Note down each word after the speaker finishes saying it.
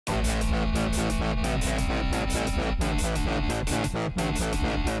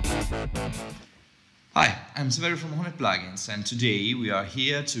Hi, I'm Severo from HoRNet Plugins, and today we are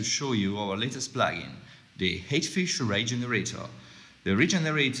here to show you our latest plugin, the HATEFISH RhyGenerator. The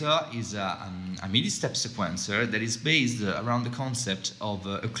RhyGenerator is a MIDI step sequencer that is based around the concept of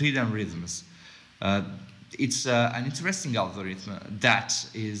Euclidean rhythms. It's an interesting algorithm that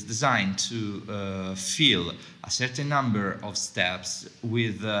is designed to fill a certain number of steps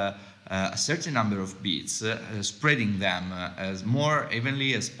with a certain number of beats, spreading them as more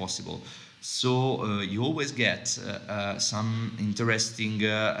evenly as possible. So you always get some interesting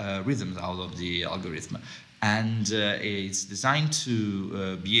rhythms out of the algorithm. And it's designed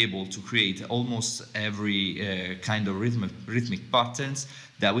to be able to create almost every kind of rhythmic patterns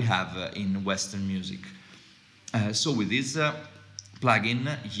that we have in Western music. So with this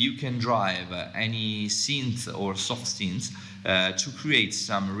plugin, you can drive any synth or soft synth to create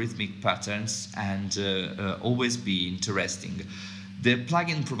some rhythmic patterns and always be interesting. The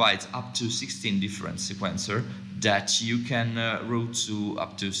plugin provides up to 16 different sequencers that you can route to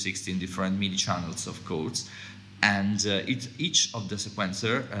up to 16 different MIDI channels of codes. And each of the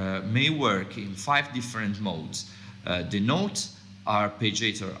sequencer may work in 5 different modes. The note,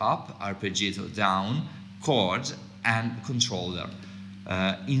 arpeggiator up, arpeggiator down, chord, and controller.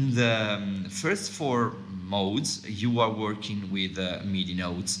 In the first 4 modes, you are working with MIDI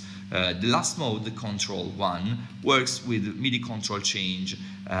notes. The last mode, the control 1, works with MIDI control change.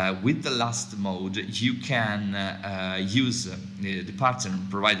 With the last mode, you can use the pattern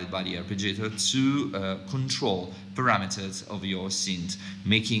provided by the arpeggiator to control parameters of your synth,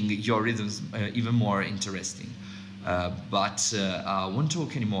 making your rhythms even more interesting. But I won't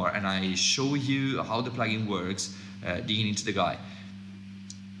talk anymore, and I show you how the plugin works, digging into the guide.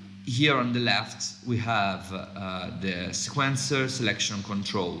 Here on the left we have the sequencer selection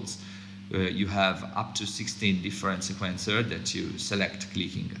controls. You have up to 16 different sequencers that you select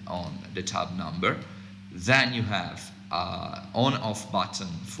clicking on the tab number. Then you have on-off button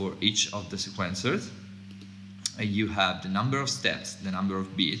for each of the sequencers. You have the number of steps, the number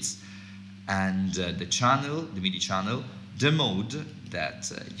of beats, and the channel, the MIDI channel, the mode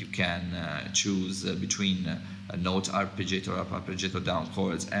that you can choose between a note, arpeggiator up, arpeggiator down,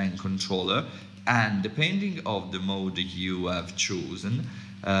 chords, and controller. And depending of the mode you have chosen,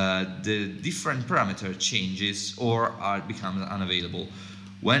 the different parameter changes or becomes unavailable.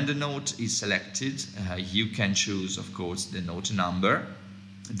 When the note is selected, you can choose, of course, the note number,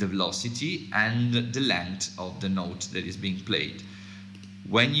 the velocity, and the length of the note that is being played.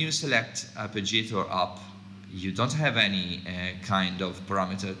 When you select arpeggiator up, you don't have any kind of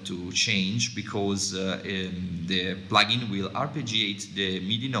parameter to change because the plugin will arpeggiate the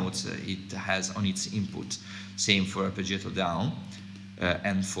MIDI notes it has on its input. Same for arpeggiator down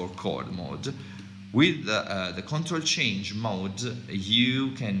and for chord mode. With the control change mode,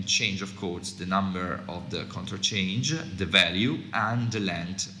 you can change, of course, the number of the control change, the value, and the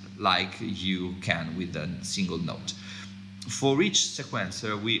length, like you can with a single note. For each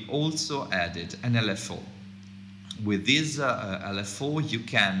sequencer, we also added an LFO. With this LFO, you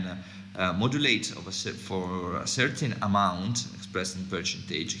can modulate for a certain amount, expressed in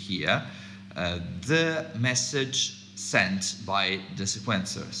percentage here, the message sent by the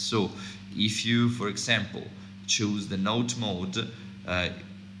sequencer. So if you, for example, choose the note mode,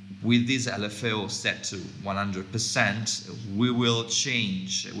 with this LFO set to 100%, we will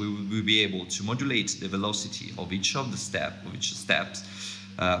be able to modulate the velocity of each of the steps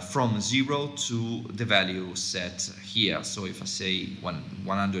from 0 to the value set here. So if I say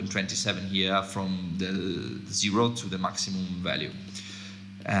 127 here, from the 0 to the maximum value.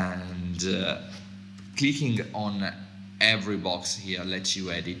 And clicking on every box here lets you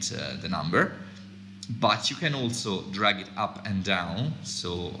edit the number. But you can also drag it up and down,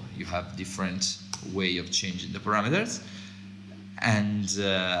 so you have different way of changing the parameters. And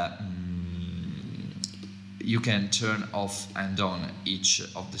you can turn off and on each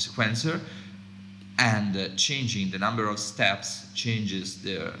of the sequencer, and changing the number of steps changes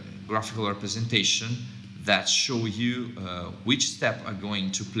the graphical representation that show you which step are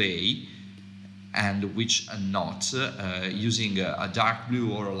going to play and which are not, using a dark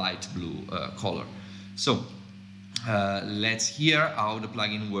blue or a light blue color. So let's hear how the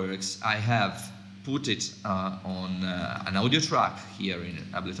plugin works. I have put it on an audio track here in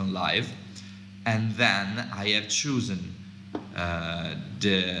Ableton Live, and then I have chosen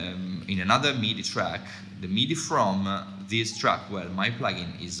in another MIDI track, the MIDI from this track where my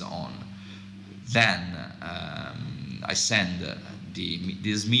plugin is on. Then I send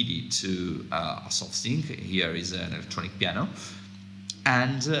this MIDI to a soft sync. Here is an electronic piano,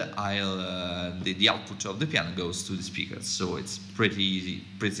 and the output of the piano goes to the speakers. So it's pretty easy,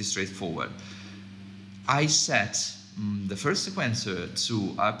 pretty straightforward. I set the first sequencer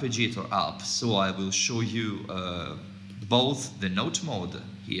to arpeggiator up, so I will show you both the note mode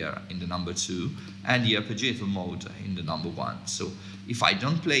here in the number 2 and the arpeggiator mode in the number 1. So if I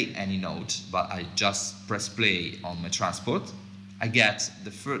don't play any note, but I just press play on my transport, I get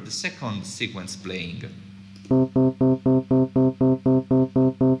the second sequence playing.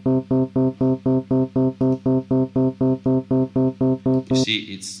 You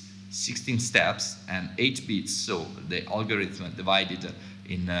see, it's 16 steps and 8 beats, so the algorithm divided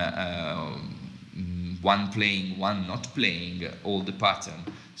in one playing, one not playing, all the pattern.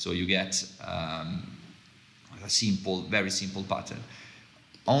 So you get a simple, very simple pattern.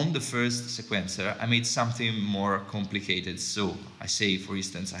 On the first sequencer, I made something more complicated. So I say, for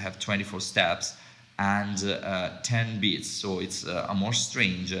instance, I have 24 steps and 10 beats. So it's a more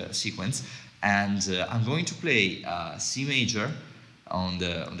strange sequence. And I'm going to play C major on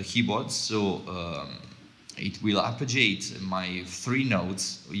the keyboard. So it will arpeggiate my 3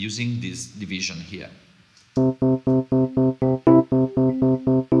 notes using this division here.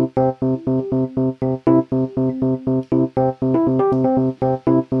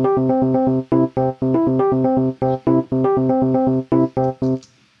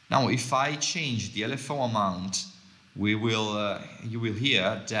 Now, if I change the LFO amount, you will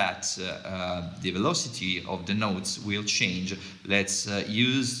hear that the velocity of the notes will change. Let's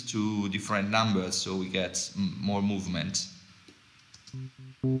use 2 different numbers so we get more movement.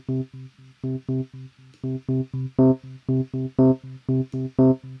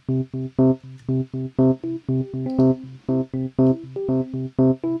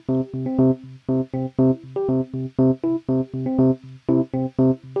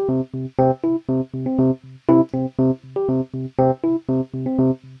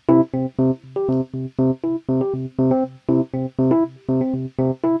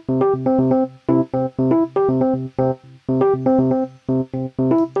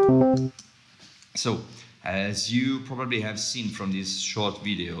 So, as you probably have seen from this short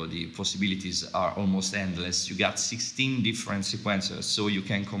video, the possibilities are almost endless. You got 16 different sequencers, so you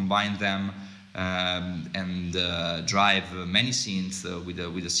can combine them and drive many scenes with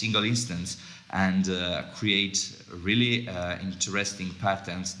a single instance and create really interesting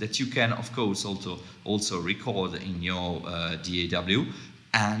patterns that you can, of course, also record in your DAW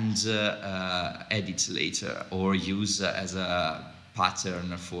and edit later or use as a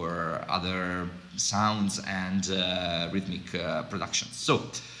pattern for other sounds and rhythmic productions.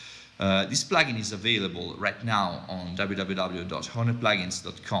 So this plugin is available right now on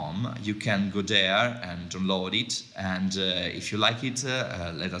www.HoRNetPlugins.com. You can go there and download it, and if you like it,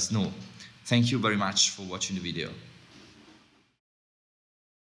 let us know. Thank you very much for watching the video.